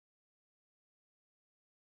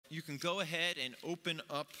you can go ahead and open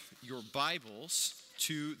up your Bibles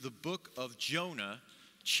to the book of Jonah,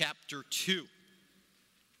 chapter 2.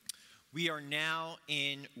 We are now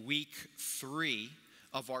in week 3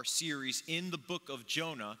 of our series in the book of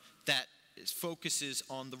Jonah that focuses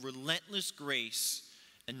on the relentless grace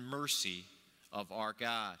and mercy of our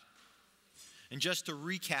God. And just to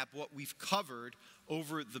recap what we've covered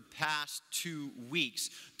over the past 2 weeks,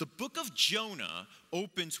 the book of Jonah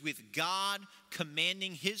opens with God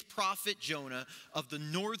commanding his prophet Jonah of the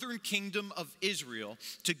northern kingdom of Israel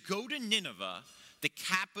to go to Nineveh, the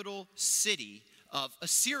capital city of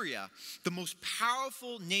Assyria, the most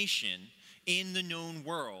powerful nation in the known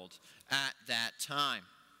world at that time.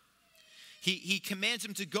 He commands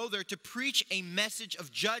him to go there to preach a message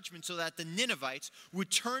of judgment so that the Ninevites would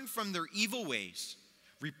turn from their evil ways,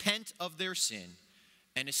 repent of their sin,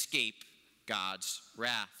 and escape God's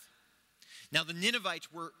wrath. Now, the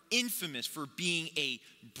Ninevites were infamous for being a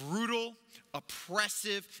brutal,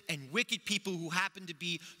 oppressive, and wicked people who happened to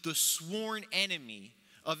be the sworn enemy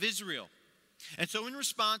of Israel. And so in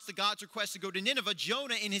response to God's request to go to Nineveh,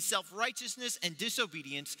 Jonah, in his self-righteousness and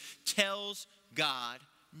disobedience, tells God,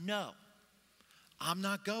 no, I'm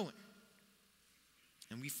not going.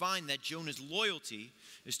 And we find that Jonah's loyalty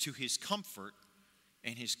is to his comfort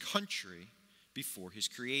and his country before his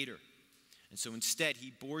creator. And so instead,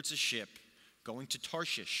 he boards a ship going to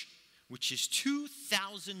Tarshish, which is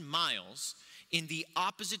 2,000 miles in the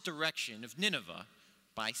opposite direction of Nineveh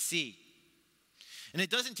by sea. And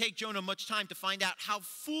it doesn't take Jonah much time to find out how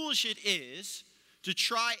foolish it is to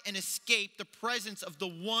try and escape the presence of the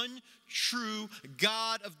one true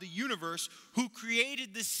God of the universe who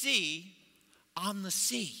created the sea on the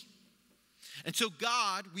sea. And so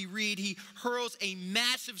God, we read, he hurls a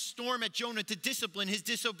massive storm at Jonah to discipline his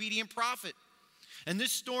disobedient prophet. And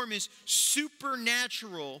this storm is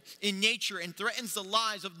supernatural in nature and threatens the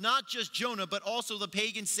lives of not just Jonah, but also the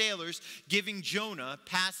pagan sailors, giving Jonah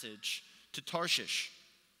passage to Tarshish.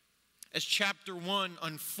 As chapter 1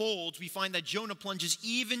 unfolds, we find that Jonah plunges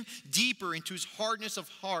even deeper into his hardness of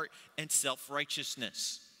heart and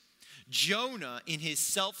self-righteousness. Jonah, in his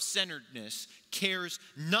self-centeredness, cares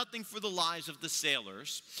nothing for the lives of the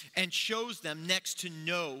sailors and shows them next to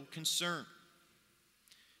no concern.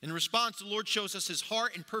 In response, the Lord shows us his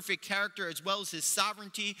heart and perfect character as well as his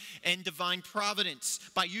sovereignty and divine providence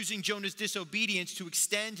by using Jonah's disobedience to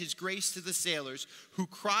extend his grace to the sailors who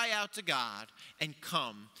cry out to God and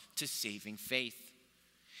come to saving faith.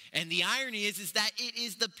 And the irony is that it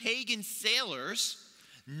is the pagan sailors,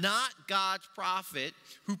 not God's prophet,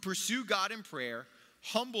 who pursue God in prayer,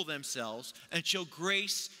 humble themselves, and show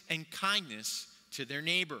grace and kindness to their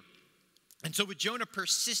neighbor. And so with Jonah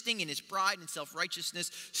persisting in his pride and self-righteousness,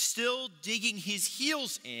 still digging his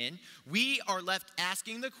heels in, we are left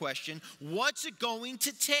asking the question, what's it going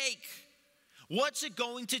to take? What's it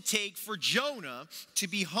going to take for Jonah to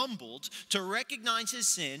be humbled, to recognize his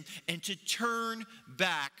sin, and to turn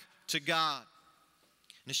back to God?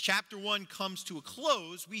 And as chapter 1 comes to a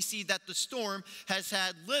close, we see that the storm has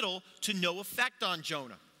had little to no effect on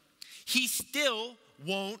Jonah. He still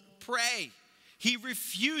won't pray. He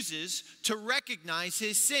refuses to recognize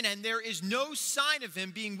his sin, and there is no sign of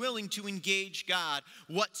him being willing to engage God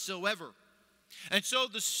whatsoever. And so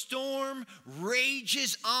the storm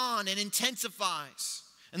rages on and intensifies.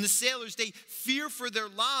 And the sailors, they fear for their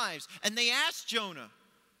lives, and they ask Jonah,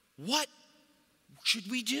 what should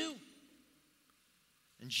we do?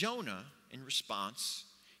 And Jonah, in response,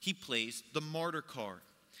 he plays the martyr card.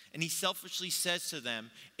 And he selfishly says to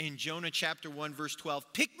them in Jonah chapter 1, verse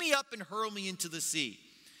 12, pick me up and hurl me into the sea.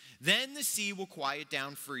 Then the sea will quiet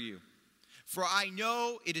down for you. For I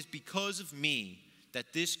know it is because of me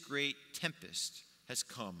that this great tempest has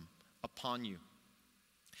come upon you.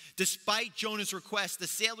 Despite Jonah's request, the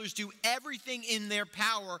sailors do everything in their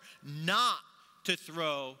power not to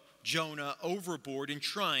throw Jonah overboard in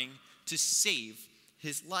trying to save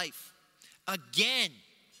his life. Again,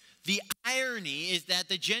 the irony is that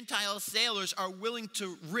the Gentile sailors are willing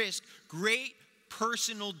to risk great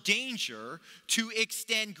personal danger to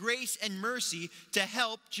extend grace and mercy to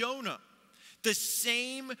help Jonah. The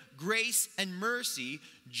same grace and mercy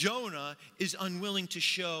Jonah is unwilling to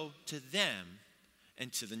show to them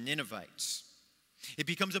and to the Ninevites. It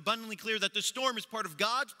becomes abundantly clear that the storm is part of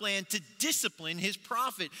God's plan to discipline his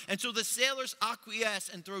prophet. And so the sailors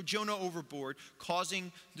acquiesce and throw Jonah overboard,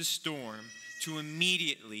 causing the storm to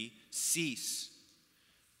immediately cease.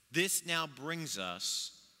 This now brings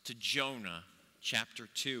us to Jonah chapter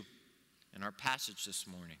 2 and our passage this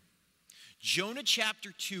morning. Jonah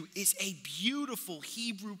chapter 2 is a beautiful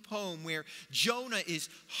Hebrew poem where Jonah is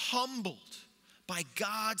humbled by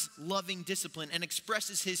God's loving discipline and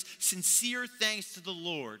expresses his sincere thanks to the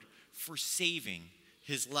Lord for saving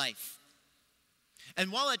his life.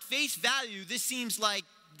 And while at face value, this seems like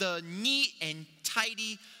the neat and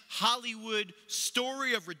tidy Hollywood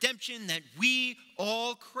story of redemption that we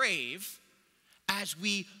all crave, as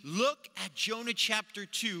we look at Jonah chapter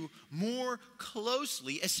 2 more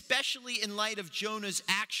closely, especially in light of Jonah's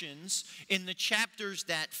actions in the chapters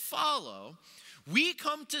that follow, we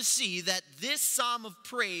come to see that this psalm of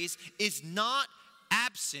praise is not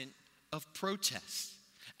absent of protest,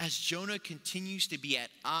 as Jonah continues to be at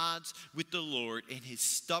odds with the Lord in his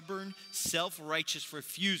stubborn, self-righteous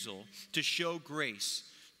refusal to show grace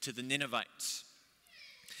to the Ninevites.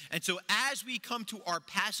 And so as we come to our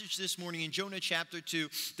passage this morning in Jonah chapter 2,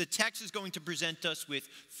 the text is going to present us with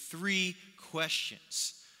 3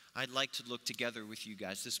 questions I'd like to look together with you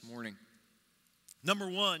guys this morning. Number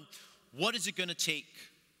 1, what is it going to take?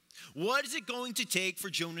 What is it going to take for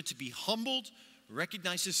Jonah to be humbled,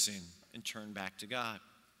 recognize his sin, and turn back to God?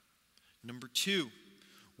 Number 2,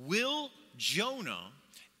 will Jonah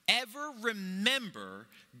ever remember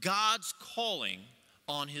God's calling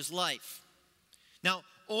on his life? Now,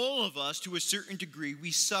 all of us, to a certain degree,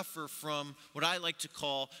 we suffer from what I like to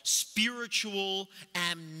call spiritual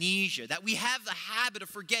amnesia, that we have the habit of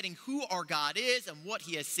forgetting who our God is and what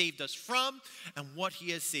he has saved us from and what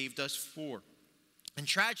he has saved us for. And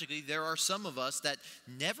tragically, there are some of us that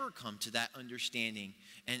never come to that understanding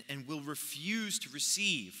and will refuse to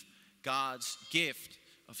receive God's gift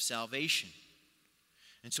of salvation.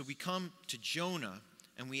 And so we come to Jonah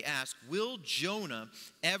and we ask, will Jonah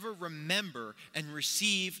ever remember and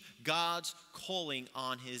receive God's calling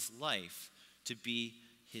on his life to be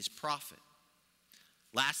his prophet?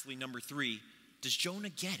 Lastly, number 3, does Jonah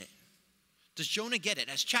get it? Does Jonah get it?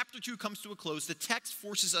 As chapter 2 comes to a close, the text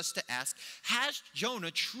forces us to ask, has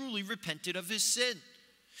Jonah truly repented of his sin?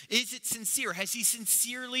 Is it sincere? Has he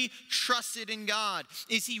sincerely trusted in God?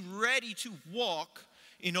 Is he ready to walk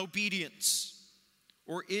in obedience?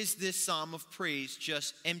 Or is this psalm of praise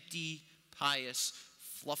just empty, pious,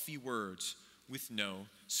 fluffy words with no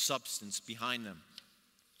substance behind them?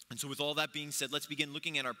 And so with all that being said, let's begin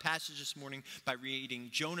looking at our passage this morning by reading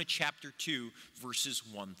Jonah chapter 2, verses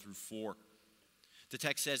 1 through 4. The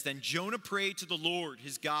text says, "Then Jonah prayed to the Lord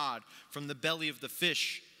his God from the belly of the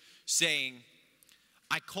fish, saying,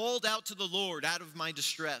 I called out to the Lord out of my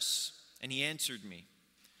distress, and he answered me.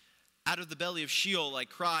 Out of the belly of Sheol I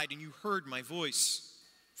cried, and you heard my voice.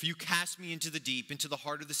 For you cast me into the deep, into the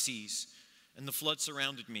heart of the seas, and the flood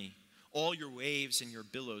surrounded me. All your waves and your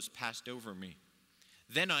billows passed over me.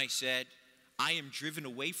 Then I said, I am driven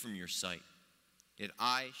away from your sight, yet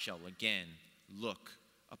I shall again look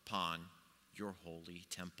upon your holy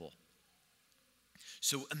temple."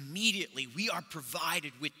 So immediately we are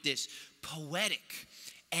provided with this poetic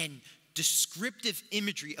and descriptive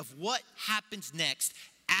imagery of what happens next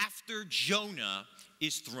after Jonah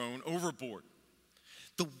is thrown overboard.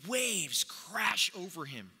 The waves crash over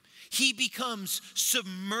him. He becomes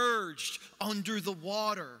submerged under the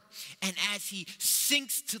water. And as he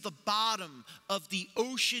sinks to the bottom of the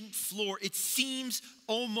ocean floor, it seems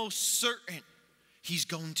almost certain he's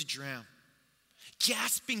going to drown.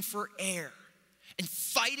 Gasping for air and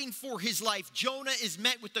fighting for his life, Jonah is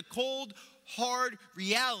met with the cold, hard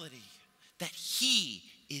reality that he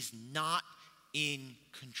is not in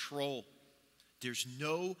control. There's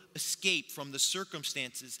no escape from the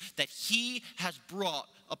circumstances that he has brought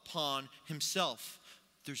upon himself.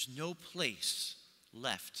 There's no place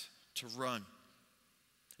left to run.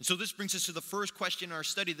 And so this brings us to the first question in our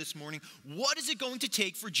study this morning. What is it going to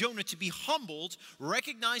take for Jonah to be humbled,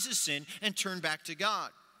 recognize his sin, and turn back to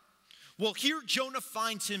God? Well, here Jonah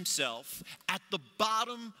finds himself at the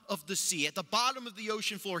bottom of the sea, at the bottom of the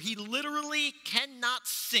ocean floor. He literally cannot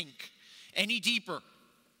sink any deeper.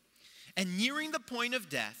 And nearing the point of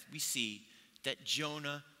death, we see that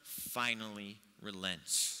Jonah finally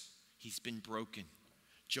relents. He's been broken.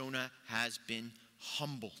 Jonah has been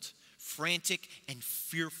humbled. Frantic and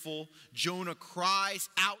fearful, Jonah cries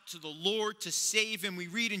out to the Lord to save him. We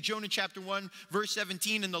read in Jonah chapter 1, verse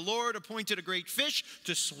 17, "And the Lord appointed a great fish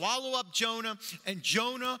to swallow up Jonah, and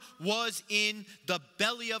Jonah was in the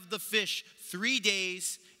belly of the fish 3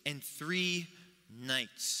 days and 3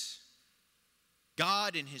 nights."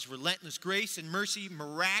 God, in his relentless grace and mercy,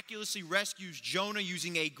 miraculously rescues Jonah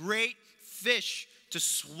using a great fish to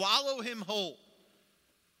swallow him whole.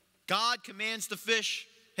 God commands the fish,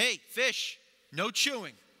 "Hey, fish, no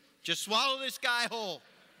chewing. Just swallow this guy whole."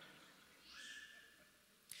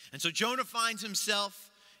 And so Jonah finds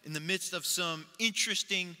himself in the midst of some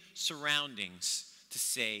interesting surroundings, to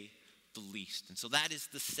say the least. And so that is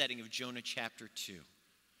the setting of Jonah chapter 2.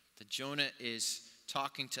 That Jonah is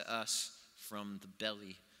talking to us from the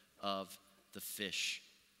belly of the fish.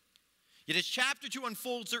 Yet as chapter 2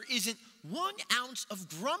 unfolds, there isn't 1 ounce of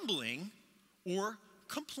grumbling or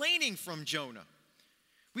complaining from Jonah.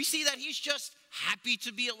 We see that he's just happy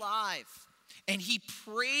to be alive. And he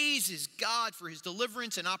praises God for his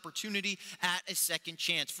deliverance and opportunity at a second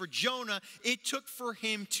chance. For Jonah, it took for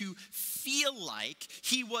him to feel like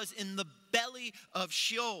he was in the belly of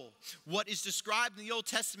Sheol, what is described in the Old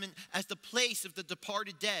Testament as the place of the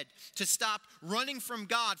departed dead, to stop running from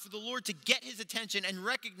God, for the Lord to get his attention and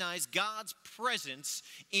recognize God's presence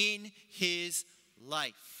in his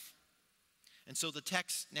life. And so the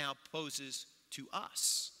text now poses to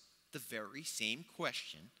us the very same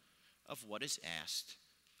question of what is asked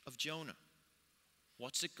of Jonah.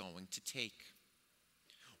 What's it going to take?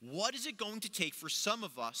 What is it going to take for some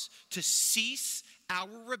of us to cease our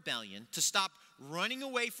rebellion, to stop running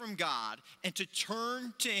away from God, and to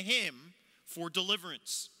turn to him for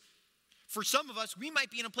deliverance? For some of us, we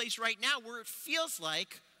might be in a place right now where it feels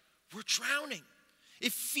like we're drowning.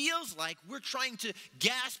 It feels like we're trying to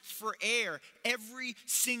gasp for air every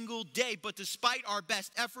single day. But despite our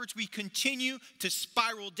best efforts, we continue to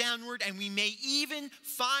spiral downward, and we may even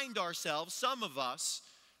find ourselves, some of us,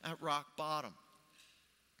 at rock bottom.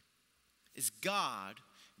 Is God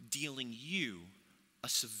dealing you a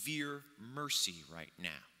severe mercy right now?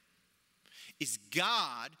 Is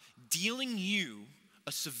God dealing you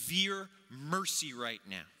a severe mercy right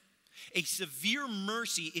now? A severe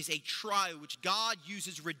mercy is a trial which God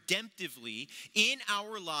uses redemptively in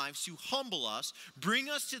our lives to humble us, bring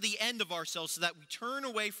us to the end of ourselves so that we turn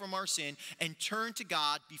away from our sin and turn to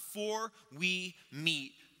God before we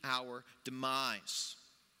meet our demise.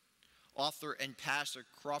 Author and pastor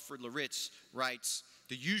Crawford Loritz writes,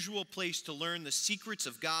 "The usual place to learn the secrets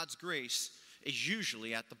of God's grace is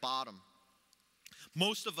usually at the bottom."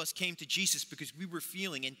 Most of us came to Jesus because we were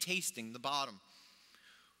feeling and tasting the bottom.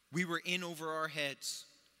 We were in over our heads.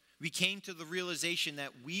 We came to the realization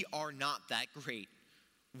that we are not that great.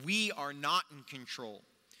 We are not in control,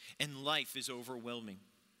 and life is overwhelming.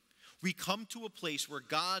 We come to a place where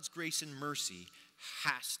God's grace and mercy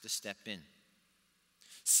has to step in.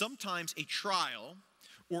 Sometimes a trial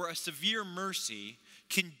or a severe mercy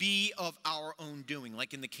can be of our own doing,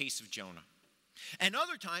 like in the case of Jonah. And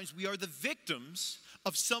other times we are the victims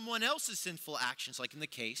of someone else's sinful actions, like in the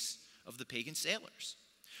case of the pagan sailors.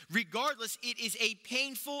 Regardless, it is a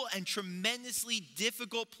painful and tremendously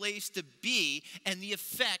difficult place to be, and the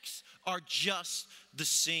effects are just the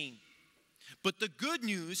same. But the good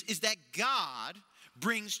news is that God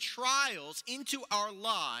brings trials into our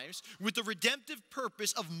lives with the redemptive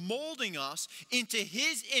purpose of molding us into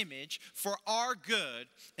his image for our good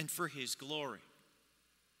and for his glory.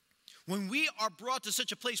 When we are brought to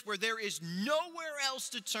such a place where there is nowhere else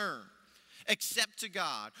to turn except to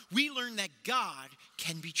God, we learn that God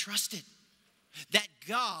can be trusted, that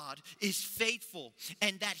God is faithful,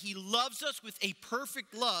 and that he loves us with a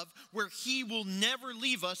perfect love where he will never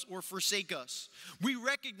leave us or forsake us. We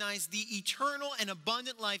recognize the eternal and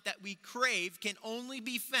abundant life that we crave can only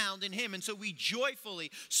be found in him, and so we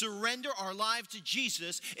joyfully surrender our lives to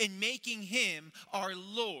Jesus in making him our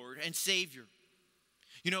Lord and Savior.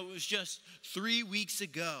 You know, it was just 3 weeks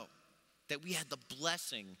ago that we had the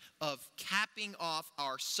blessing of capping off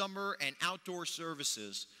our summer and outdoor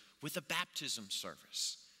services with a baptism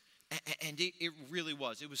service. And it really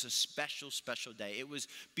was. It was a special, special day. It was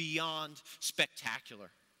beyond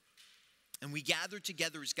spectacular. And we gathered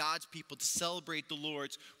together as God's people to celebrate the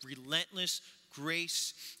Lord's relentless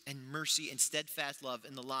grace and mercy and steadfast love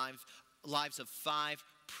in the lives of 5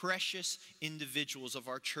 precious individuals of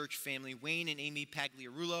our church family: Wayne and Amy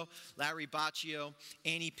Pagliarulo, Larry Baccio,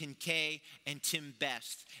 Annie Pinkay, and Tim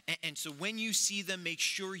Best. And so when you see them, make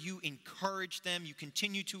sure you encourage them. You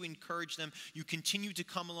continue to encourage them. You continue to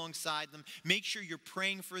come alongside them. Make sure you're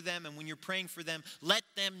praying for them. And when you're praying for them, let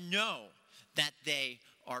them know that they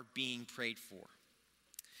are being prayed for.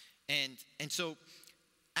 And so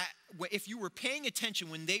if you were paying attention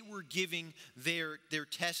when they were giving their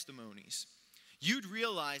testimonies, you'd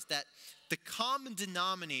realize that the common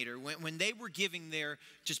denominator, when they were giving their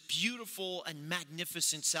just beautiful and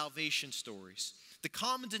magnificent salvation stories, the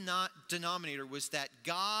common denominator was that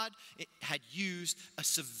God had used a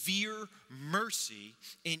severe mercy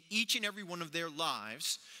in each and every one of their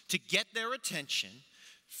lives to get their attention,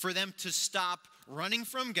 for them to stop running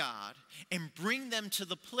from God and bring them to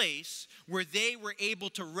the place where they were able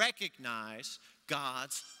to recognize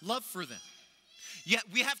God's love for them. Yet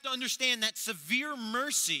we have to understand that severe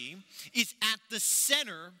mercy is at the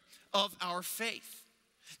center of our faith.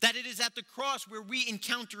 That it is at the cross where we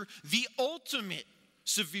encounter the ultimate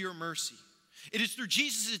severe mercy. It is through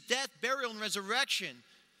Jesus' death, burial, and resurrection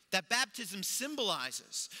that baptism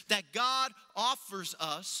symbolizes that God offers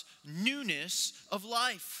us newness of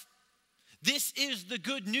life. This is the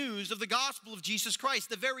good news of the gospel of Jesus Christ,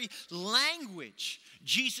 the very language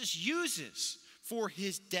Jesus uses for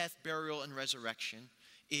his death, burial, and resurrection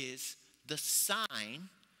is the sign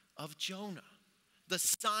of Jonah. The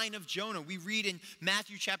sign of Jonah. We read in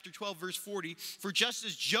Matthew chapter 12, verse 40, "For just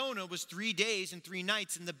as Jonah was 3 days and 3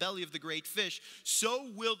 nights in the belly of the great fish, so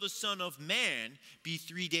will the Son of Man be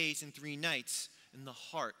 3 days and 3 nights in the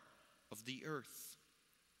heart of the earth."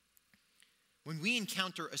 When we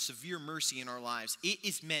encounter a severe mercy in our lives, it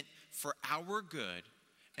is meant for our good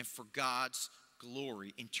and for God's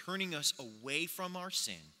glory in turning us away from our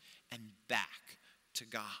sin and back to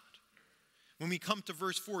God. When we come to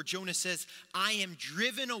verse 4, Jonah says, "I am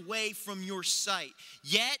driven away from your sight,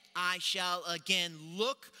 yet I shall again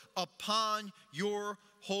look upon your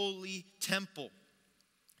holy temple."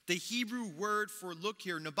 The Hebrew word for look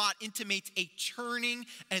here, nabat, intimates a turning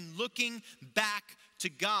and looking back to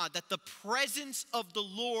God, that the presence of the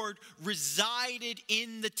Lord resided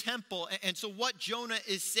in the temple. And so what Jonah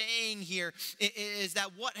is saying here is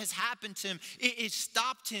that what has happened to him, it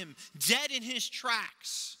stopped him dead in his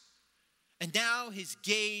tracks. And now his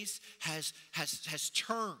gaze has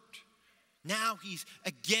turned. Now he's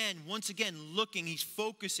once again looking, he's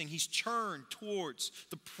focusing, he's turned towards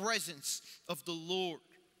the presence of the Lord.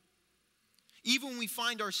 Even when we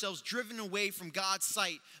find ourselves driven away from God's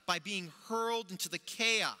sight by being hurled into the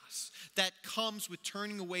chaos that comes with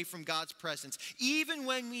turning away from God's presence, even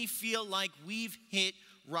when we feel like we've hit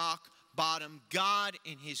rock bottom, God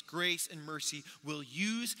in his grace and mercy will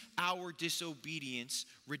use our disobedience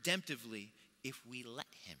redemptively if we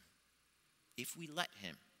let him. If we let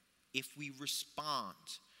him. If we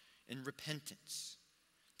respond in repentance.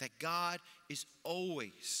 That God is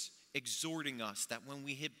always exhorting us, that when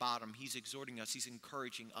we hit bottom, he's exhorting us, he's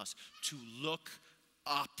encouraging us to look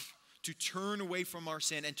up, to turn away from our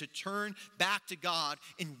sin and to turn back to God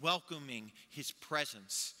in welcoming his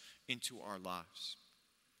presence into our lives.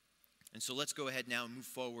 And so let's go ahead now and move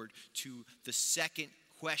forward to the second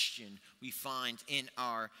question we find in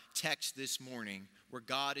our text this morning, where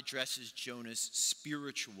God addresses Jonah's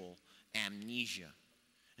spiritual amnesia.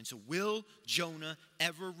 And so will Jonah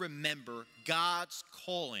ever remember God's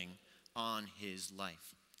calling on his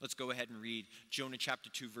life? Let's go ahead and read Jonah chapter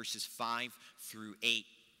 2, verses 5 through 8.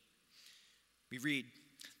 We read,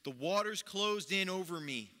 "The waters closed in over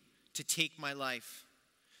me to take my life.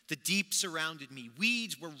 The deep surrounded me.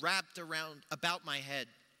 Weeds were wrapped about my head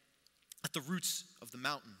at the roots of the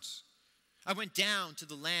mountains. I went down to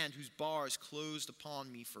the land whose bars closed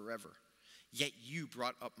upon me forever. Yet you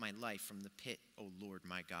brought up my life from the pit, O Lord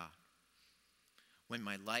my God. When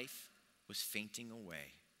my life was fainting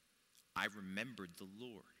away, I remembered the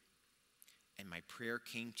Lord, and my prayer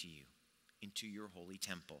came to you into your holy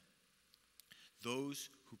temple. Those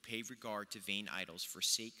who pay regard to vain idols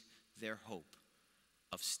forsake their hope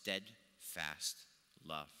of steadfast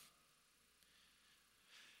love."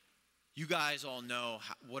 You guys all know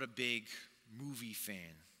what a big movie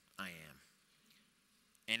fan I am.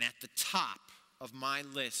 And at the top of my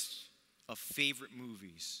list of favorite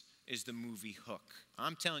movies is the movie Hook.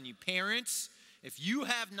 I'm telling you, parents, if you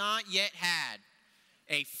have not yet had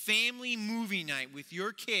a family movie night with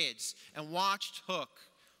your kids and watched Hook,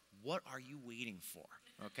 what are you waiting for?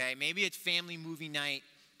 Okay, maybe it's family movie night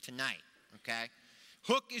tonight, okay?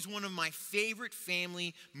 Hook is one of my favorite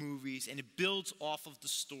family movies, and it builds off of the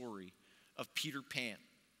story of Peter Pan.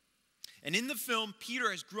 And in the film,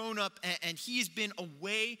 Peter has grown up and he's been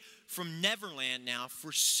away from Neverland now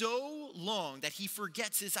for so long that he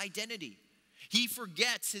forgets his identity. He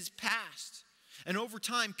forgets his past. And over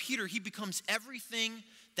time, Peter, he becomes everything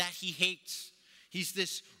that he hates. He's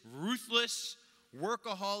this ruthless,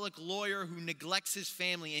 workaholic lawyer who neglects his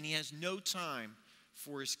family, and he has no time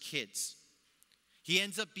for his kids. He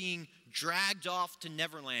ends up being dragged off to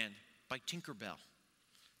Neverland by Tinkerbell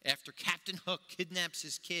after Captain Hook kidnaps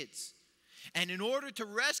his kids. And in order to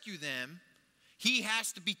rescue them, he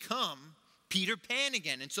has to become Peter Pan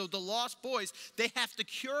again. And so the Lost Boys, they have to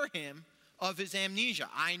cure him of his amnesia.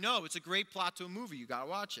 I know, it's a great plot to a movie. You got to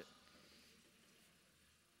watch it.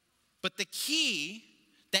 But the key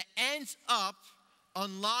that ends up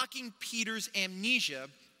unlocking Peter's amnesia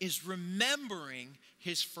is remembering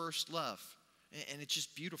his first love. And it's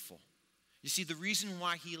just beautiful. You see, the reason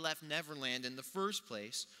why he left Neverland in the first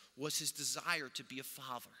place was his desire to be a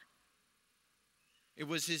father. It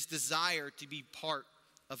was his desire to be part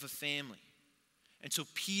of a family. And so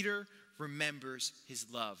Peter remembers his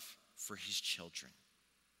love for his children.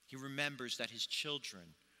 He remembers that his children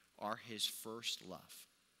are his first love.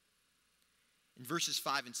 In verses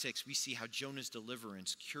 5 and 6, we see how Jonah's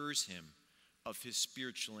deliverance cures him of his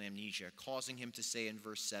spiritual amnesia, causing him to say in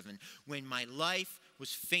verse 7, when my life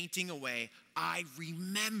was fainting away, I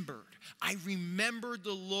remembered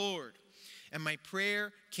the Lord, and my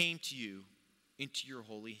prayer came to you into your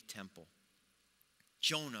holy temple.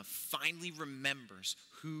 Jonah finally remembers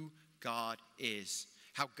who God is,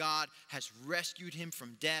 how God has rescued him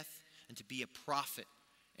from death and to be a prophet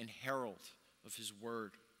and herald of his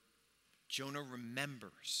word. Jonah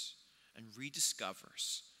remembers and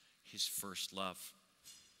rediscovers his first love.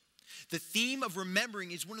 The theme of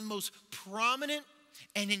remembering is one of the most prominent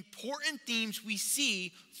and important themes we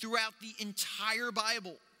see throughout the entire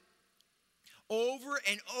Bible. Over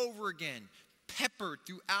and over again, peppered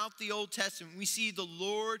throughout the Old Testament, we see the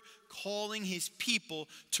Lord calling his people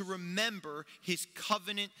to remember his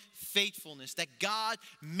covenant faithfulness, that God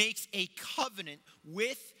makes a covenant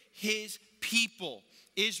with his people,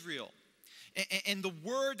 Israel. And the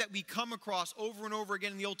word that we come across over and over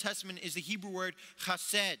again in the Old Testament is the Hebrew word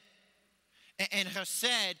chesed. And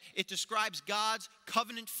chesed, it describes God's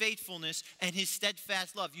covenant faithfulness and his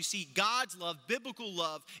steadfast love. You see, God's love, biblical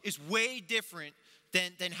love, is way different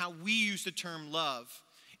than how we use the term love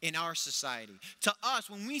in our society. To us,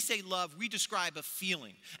 when we say love, we describe a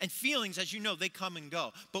feeling. And feelings, as you know, they come and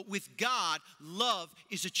go. But with God, love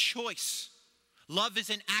is a choice. Love is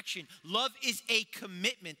an action. Love is a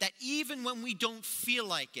commitment that even when we don't feel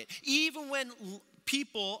like it, even when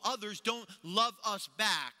others don't love us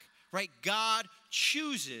back, right? God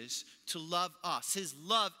chooses to love us. His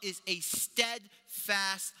love is a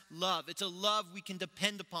steadfast love. It's a love we can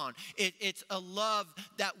depend upon. It's a love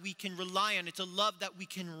that we can rely on. It's a love that we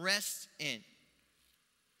can rest in.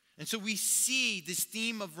 And so we see this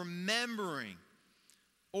theme of remembering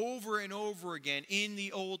over and over again in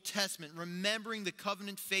the Old Testament, remembering the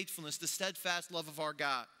covenant faithfulness, the steadfast love of our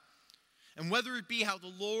God. And whether it be how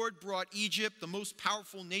the Lord brought Egypt, the most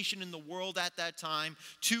powerful nation in the world at that time,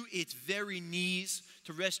 to its very knees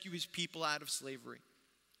to rescue his people out of slavery,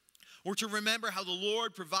 or to remember how the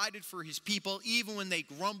Lord provided for his people even when they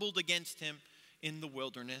grumbled against him in the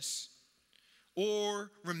wilderness, or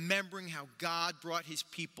remembering how God brought his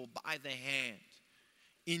people by the hand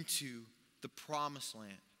into the promised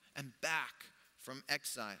land and back from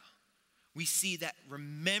exile. We see that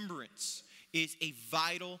remembrance is a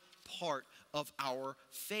vital part of our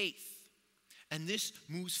faith. And this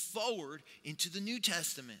moves forward into the New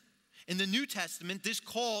Testament. In the New Testament, this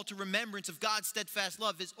call to remembrance of God's steadfast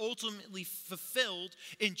love is ultimately fulfilled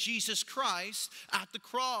in Jesus Christ at the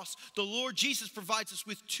cross. The Lord Jesus provides us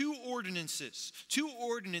with two ordinances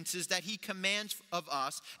that he commands of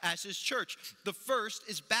us as his church. The first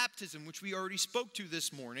is baptism, which we already spoke to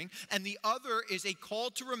this morning, and the other is a call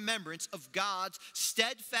to remembrance of God's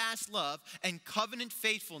steadfast love and covenant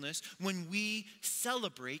faithfulness when we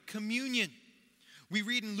celebrate communion. We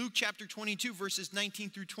read in Luke chapter 22, verses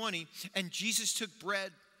 19 through 20, and Jesus took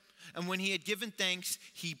bread, and when he had given thanks,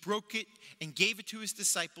 he broke it and gave it to his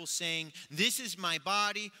disciples, saying, "This is my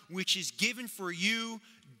body, which is given for you.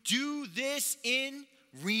 Do this in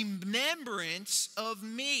remembrance of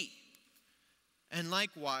me." And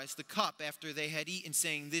likewise, the cup after they had eaten,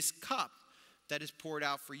 saying, "This cup that is poured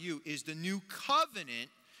out for you is the new covenant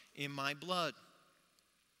in my blood."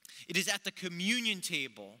 It is at the communion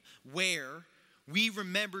table where we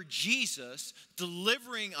remember Jesus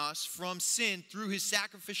delivering us from sin through his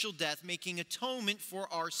sacrificial death, making atonement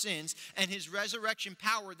for our sins, and his resurrection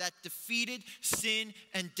power that defeated sin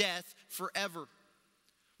and death forever.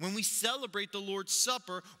 When we celebrate the Lord's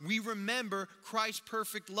Supper, we remember Christ's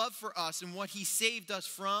perfect love for us and what he saved us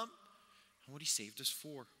from and what he saved us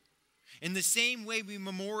for. In the same way we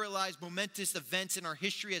memorialize momentous events in our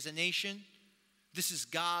history as a nation, this is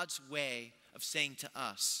God's way of saying to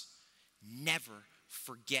us, never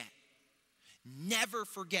forget. Never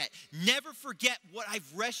forget. Never forget what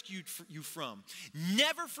I've rescued you from.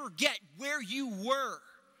 Never forget where you were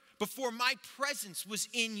before my presence was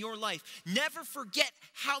in your life. Never forget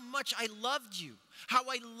how much I loved you. How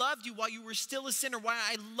I loved you while you were still a sinner. Why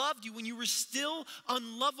I loved you when you were still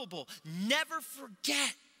unlovable. Never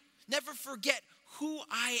forget. Never forget who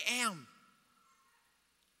I am.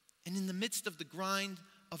 And in the midst of the grind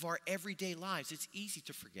of our everyday lives, it's easy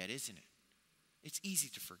to forget, isn't it? It's easy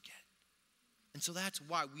to forget. And so that's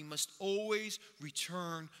why we must always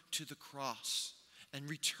return to the cross and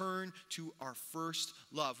return to our first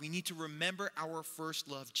love. We need to remember our first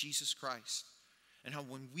love, Jesus Christ, and how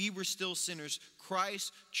when we were still sinners,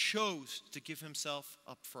 Christ chose to give himself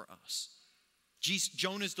up for us.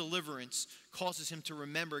 Jonah's deliverance causes him to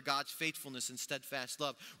remember God's faithfulness and steadfast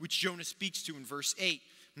love, which Jonah speaks to in verse 8.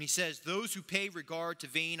 And he says, those who pay regard to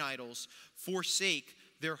vain idols forsake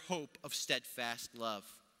their hope of steadfast love.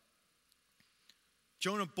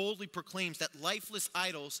 Jonah boldly proclaims that lifeless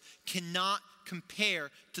idols cannot compare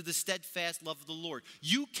to the steadfast love of the Lord.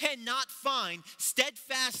 You cannot find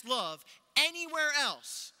steadfast love anywhere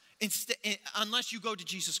else unless you go to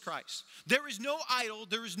Jesus Christ. There is no idol,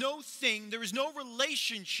 there is no thing, there is no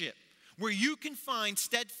relationship where you can find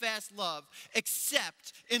steadfast love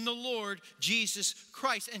except in the Lord Jesus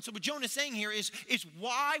Christ. And so what Jonah is saying here is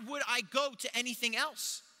why would I go to anything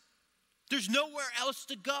else? There's nowhere else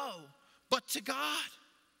to go but to God.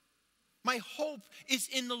 My hope is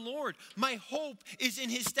in the Lord. My hope is in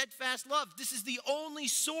his steadfast love. This is the only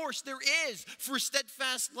source there is for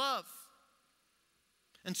steadfast love.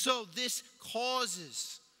 And so this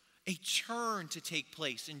causes a turn to take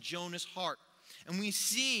place in Jonah's heart. And we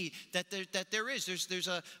see that there's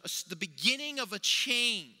the beginning of a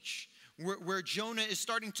change where Jonah is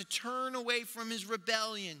starting to turn away from his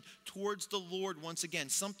rebellion towards the Lord once again.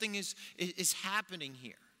 Something is happening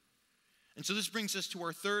here. And so this brings us to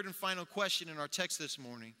our third and final question in our text this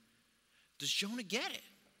morning. Does Jonah get it?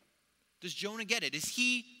 Does Jonah get it? Is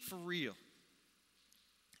he for real?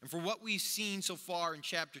 And for what we've seen so far in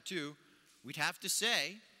chapter 2, we'd have to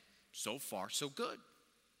say, so far so good.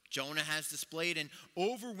 Jonah has displayed an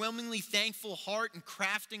overwhelmingly thankful heart in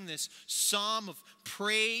crafting this psalm of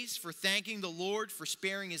praise for thanking the Lord for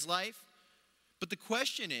sparing his life. But the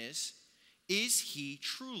question is he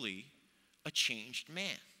truly a changed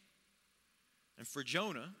man? And for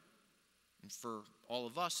Jonah, and for all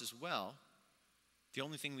of us as well, the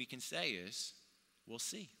only thing we can say is, we'll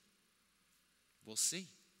see. We'll see.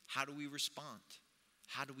 How do we respond?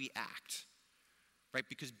 How do we act? Right?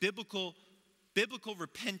 Because biblical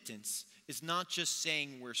repentance is not just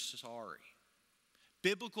saying we're sorry.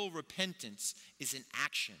 Biblical repentance is an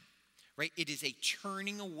action, right? It is a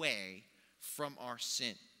turning away from our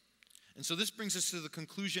sin. And so this brings us to the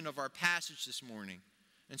conclusion of our passage this morning.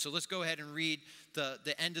 And so let's go ahead and read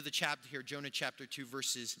the end of the chapter here, Jonah chapter 2,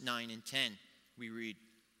 verses 9 and 10. We read,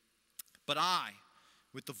 "But I,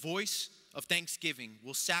 with the voice of thanksgiving,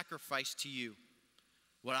 will sacrifice to you.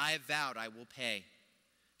 What I have vowed I will pay.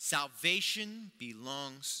 Salvation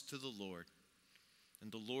belongs to the Lord." And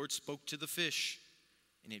the Lord spoke to the fish,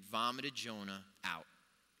 and it vomited Jonah out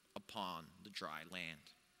upon the dry land.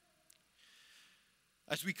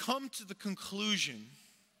 As we come to the conclusion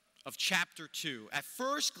of chapter 2, at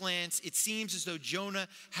first glance, it seems as though Jonah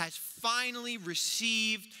has finally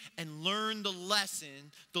received and learned the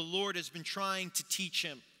lesson the Lord has been trying to teach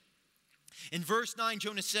him. In verse 9,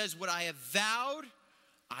 Jonah says, "What I have vowed,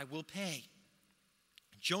 I will pay."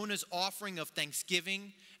 Jonah's offering of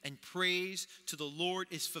thanksgiving and praise to the Lord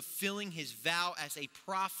is fulfilling his vow as a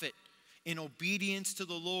prophet in obedience to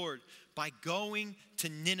the Lord by going to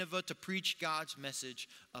Nineveh to preach God's message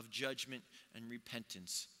of judgment and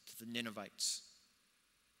repentance to the Ninevites.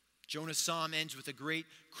 Jonah's psalm ends with a great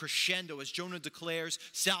crescendo as Jonah declares,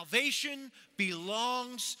 "Salvation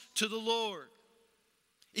belongs to the Lord."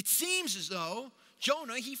 It seems as though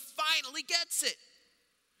Jonah, he finally gets it.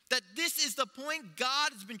 That this is the point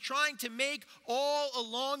God has been trying to make all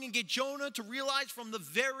along and get Jonah to realize from the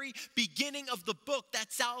very beginning of the book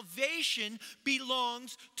that salvation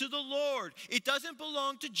belongs to the Lord. It doesn't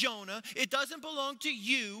belong to Jonah. It doesn't belong to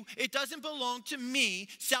you. It doesn't belong to me.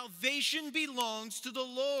 Salvation belongs to the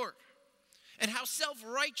Lord. And how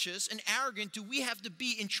self-righteous and arrogant do we have to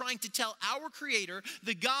be in trying to tell our Creator,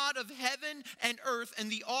 the God of heaven and earth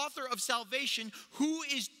and the author of salvation, who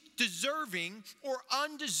is deserving or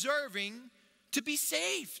undeserving to be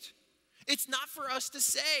saved? It's not for us to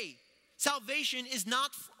say. Salvation is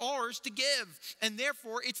not ours to give. And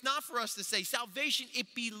therefore, it's not for us to say. Salvation,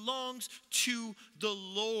 it belongs to the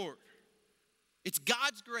Lord. It's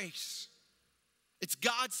God's grace. It's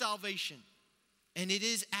God's salvation. And it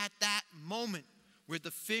is at that moment where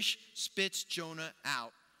the fish spits Jonah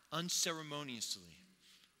out unceremoniously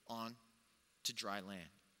on to dry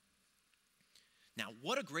land. Now,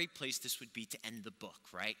 what a great place this would be to end the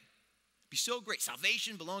book, right? It'd be so great.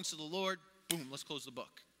 Salvation belongs to the Lord. Boom, let's close the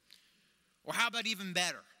book. Or how about even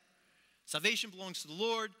better? Salvation belongs to the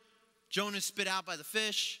Lord. Jonah's spit out by the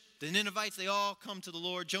fish. The Ninevites, they all come to the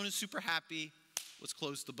Lord. Jonah's super happy. Let's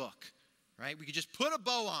close the book, right? We could just put a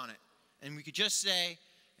bow on it. And we could just say,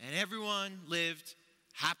 and everyone lived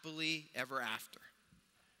happily ever after.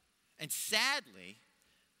 And sadly,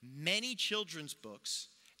 many children's books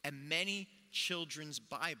and many children's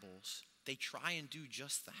Bibles, they try and do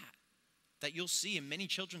just that. That you'll see in many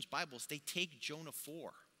children's Bibles, they take Jonah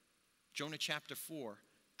 4 Jonah chapter 4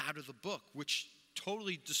 out of the book, which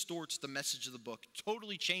totally distorts the message of the book,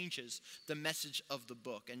 totally changes the message of the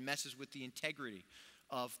book, and messes with the integrity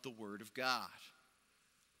of the Word of God.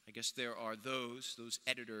 I guess there are those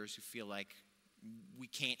editors who feel like we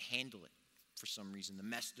can't handle it for some reason,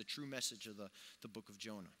 the true message of the book of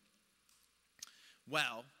Jonah.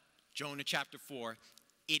 Well, Jonah chapter 4,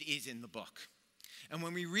 it is in the book. And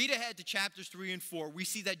when we read ahead to chapters 3 and 4, we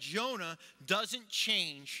see that Jonah doesn't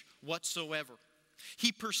change whatsoever.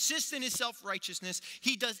 He persists in his self-righteousness.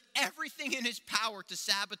 He does everything in his power to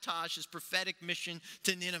sabotage his prophetic mission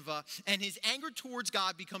to Nineveh. And his anger towards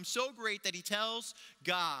God becomes so great that he tells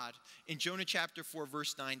God in Jonah chapter 4,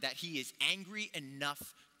 verse 9, that he is angry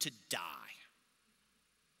enough to die.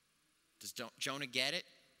 Does Jonah get it?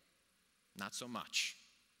 Not so much.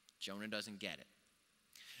 Jonah doesn't get it.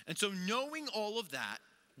 And so knowing all of that,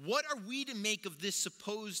 what are we to make of this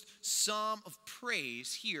supposed psalm of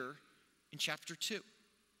praise here in chapter 2?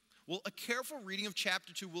 Well, a careful reading of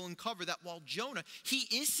chapter 2 will uncover that while Jonah, he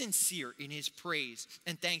is sincere in his praise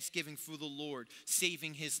and thanksgiving for the Lord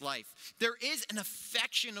saving his life. There is an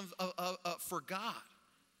affection for God,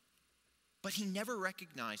 but he never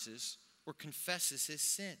recognizes or confesses his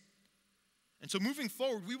sin. And so moving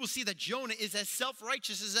forward, we will see that Jonah is as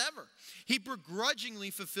self-righteous as ever. He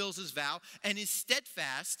begrudgingly fulfills his vow and is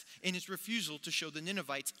steadfast in his refusal to show the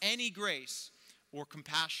Ninevites any grace or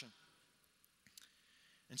compassion.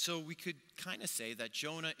 And so we could kind of say that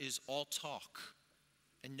Jonah is all talk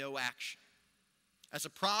and no action. As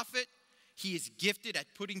a prophet, he is gifted at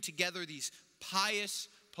putting together these pious,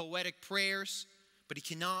 poetic prayers, but he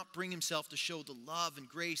cannot bring himself to show the love and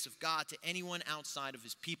grace of God to anyone outside of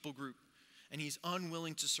his people group. And he's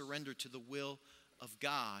unwilling to surrender to the will of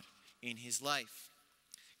God in his life.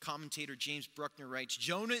 Commentator James Bruckner writes,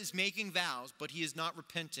 Jonah is making vows, but he is not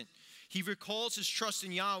repentant. He recalls his trust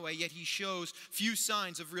in Yahweh, yet he shows few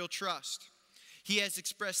signs of real trust. He has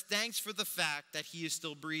expressed thanks for the fact that he is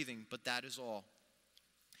still breathing, but that is all.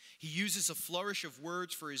 He uses a flourish of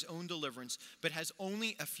words for his own deliverance, but has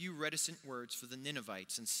only a few reticent words for the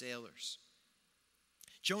Ninevites and sailors.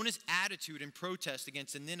 Jonah's attitude and protest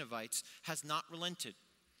against the Ninevites has not relented.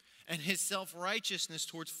 And his self-righteousness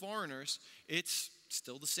towards foreigners, it's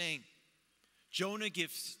still the same. Jonah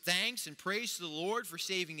gives thanks and praise to the Lord for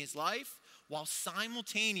saving his life, while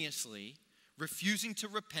simultaneously refusing to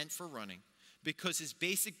repent for running, because his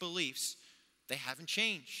basic beliefs, they haven't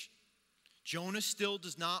changed. Jonah still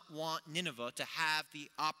does not want Nineveh to have the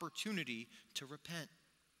opportunity to repent.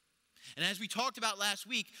 And as we talked about last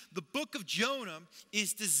week, the book of Jonah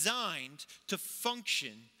is designed to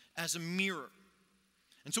function as a mirror.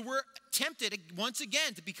 And so we're tempted once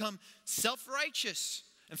again to become self-righteous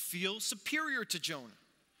and feel superior to Jonah.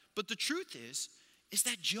 But the truth is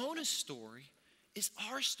that Jonah's story is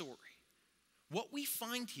our story. What we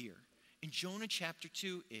find here in Jonah chapter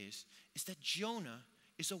 2 is that Jonah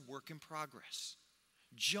is a work in progress.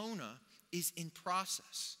 Jonah is in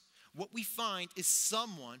process. What we find is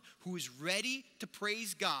someone who is ready to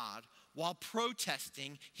praise God while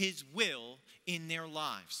protesting his will in their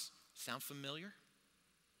lives. Sound familiar?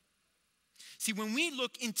 See, when we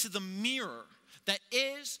look into the mirror that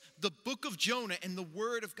is the book of Jonah and the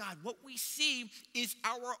word of God, what we see is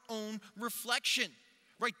our own reflection.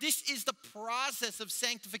 Right? This is the process of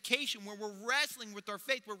sanctification where we're wrestling with our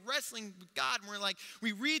faith. We're wrestling with God, and we're like,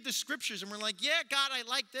 we read the scriptures and we're like, yeah, God, I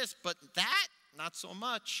like this, but that, not so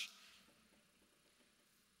much.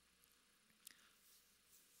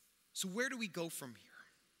 So where do we go from here?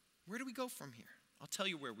 Where do we go from here? I'll tell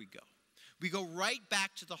you where we go. We go right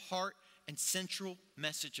back to the heart and central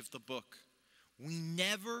message of the book. We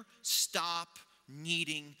never stop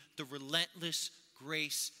needing the relentless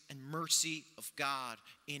grace and mercy of God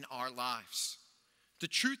in our lives. The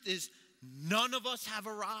truth is, none of us have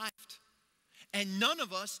arrived, and none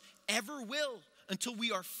of us ever will until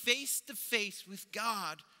we are face to face with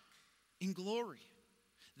God in glory.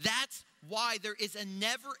 That's why there is a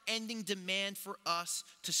never-ending demand for us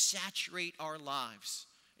to saturate our lives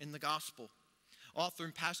in the gospel. Author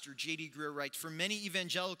and pastor J.D. Greer writes, for many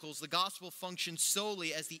evangelicals, the gospel functions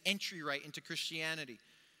solely as the entry right into Christianity.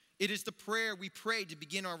 It is the prayer we pray to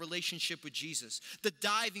begin our relationship with Jesus, the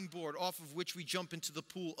diving board off of which we jump into the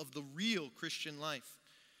pool of the real Christian life.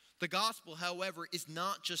 The gospel, however, is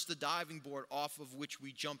not just the diving board off of which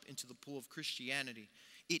we jump into the pool of Christianity.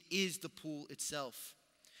 It is the pool itself.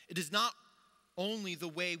 It is not only the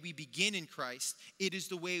way we begin in Christ, it is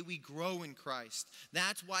the way we grow in Christ.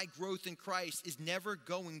 That's why growth in Christ is never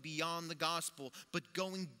going beyond the gospel, but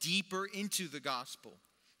going deeper into the gospel.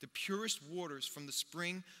 The purest waters from the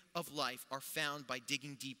spring of life are found by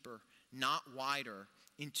digging deeper, not wider,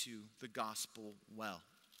 into the gospel well.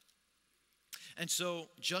 And so,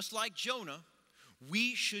 just like Jonah,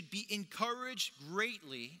 we should be encouraged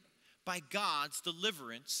greatly by God's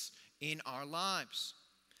deliverance in our lives.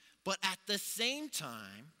 But at the same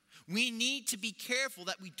time, we need to be careful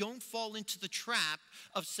that we don't fall into the trap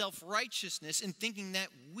of self-righteousness and thinking that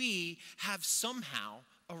we have somehow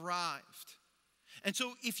arrived. And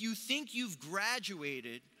so if you think you've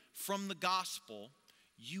graduated from the gospel,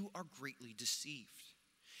 you are greatly deceived.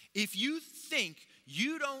 If you think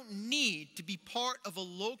you don't need to be part of a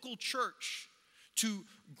local church to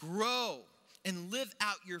grow and live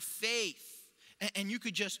out your faith, and you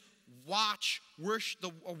could just watch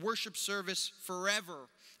a worship service forever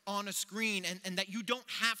on a screen, and that you don't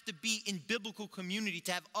have to be in biblical community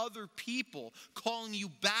to have other people calling you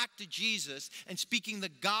back to Jesus and speaking the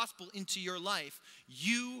gospel into your life,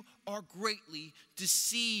 you are greatly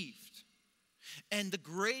deceived. And the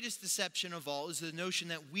greatest deception of all is the notion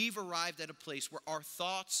that we've arrived at a place where our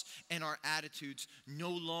thoughts and our attitudes no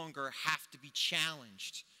longer have to be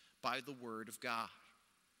challenged by the word of God.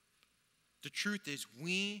 The truth is,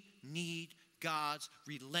 we need God's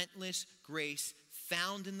relentless grace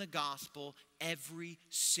found in the gospel every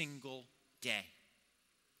single day.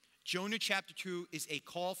 Jonah chapter 2 is a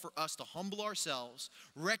call for us to humble ourselves,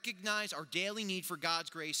 recognize our daily need for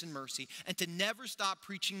God's grace and mercy, and to never stop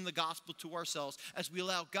preaching the gospel to ourselves as we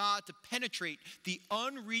allow God to penetrate the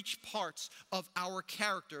unreached parts of our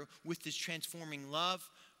character with his transforming love,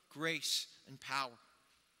 grace, and power.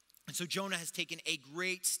 And so Jonah has taken a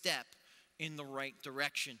great step in the right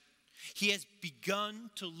direction. He has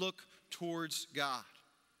begun to look towards God.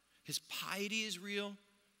 His piety is real,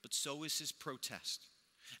 but so is his protest.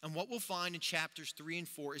 And what we'll find in chapters 3 and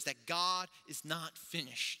 4 is that God is not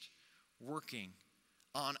finished working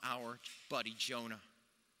on our buddy Jonah.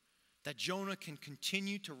 That Jonah can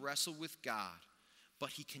continue to wrestle with God,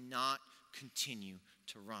 but he cannot continue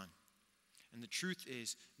to run. And the truth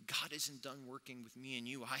is, God isn't done working with me and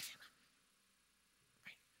you either.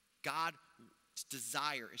 Right? God's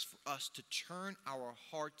desire is for us to turn our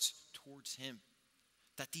hearts towards him.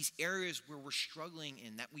 That these areas where we're struggling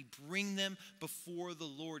in, that we bring them before the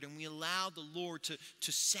Lord and we allow the Lord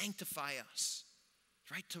to sanctify us,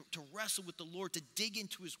 right? To wrestle with the Lord, to dig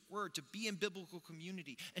into his word, to be in biblical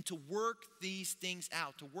community, and to work these things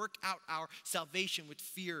out, to work out our salvation with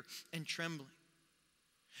fear and trembling.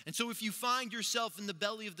 And so if you find yourself in the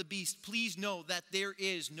belly of the beast, please know that there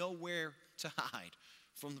is nowhere to hide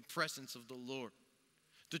from the presence of the Lord.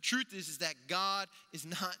 The truth is that God is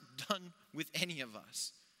not done with any of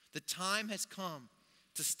us. The time has come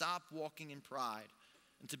to stop walking in pride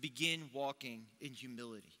and to begin walking in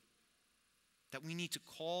humility. That we need to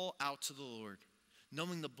call out to the Lord,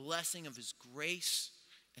 knowing the blessing of his grace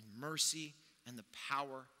and mercy and the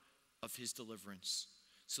power of his deliverance,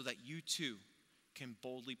 so that you too can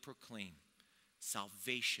boldly proclaim,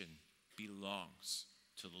 salvation belongs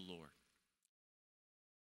to the Lord.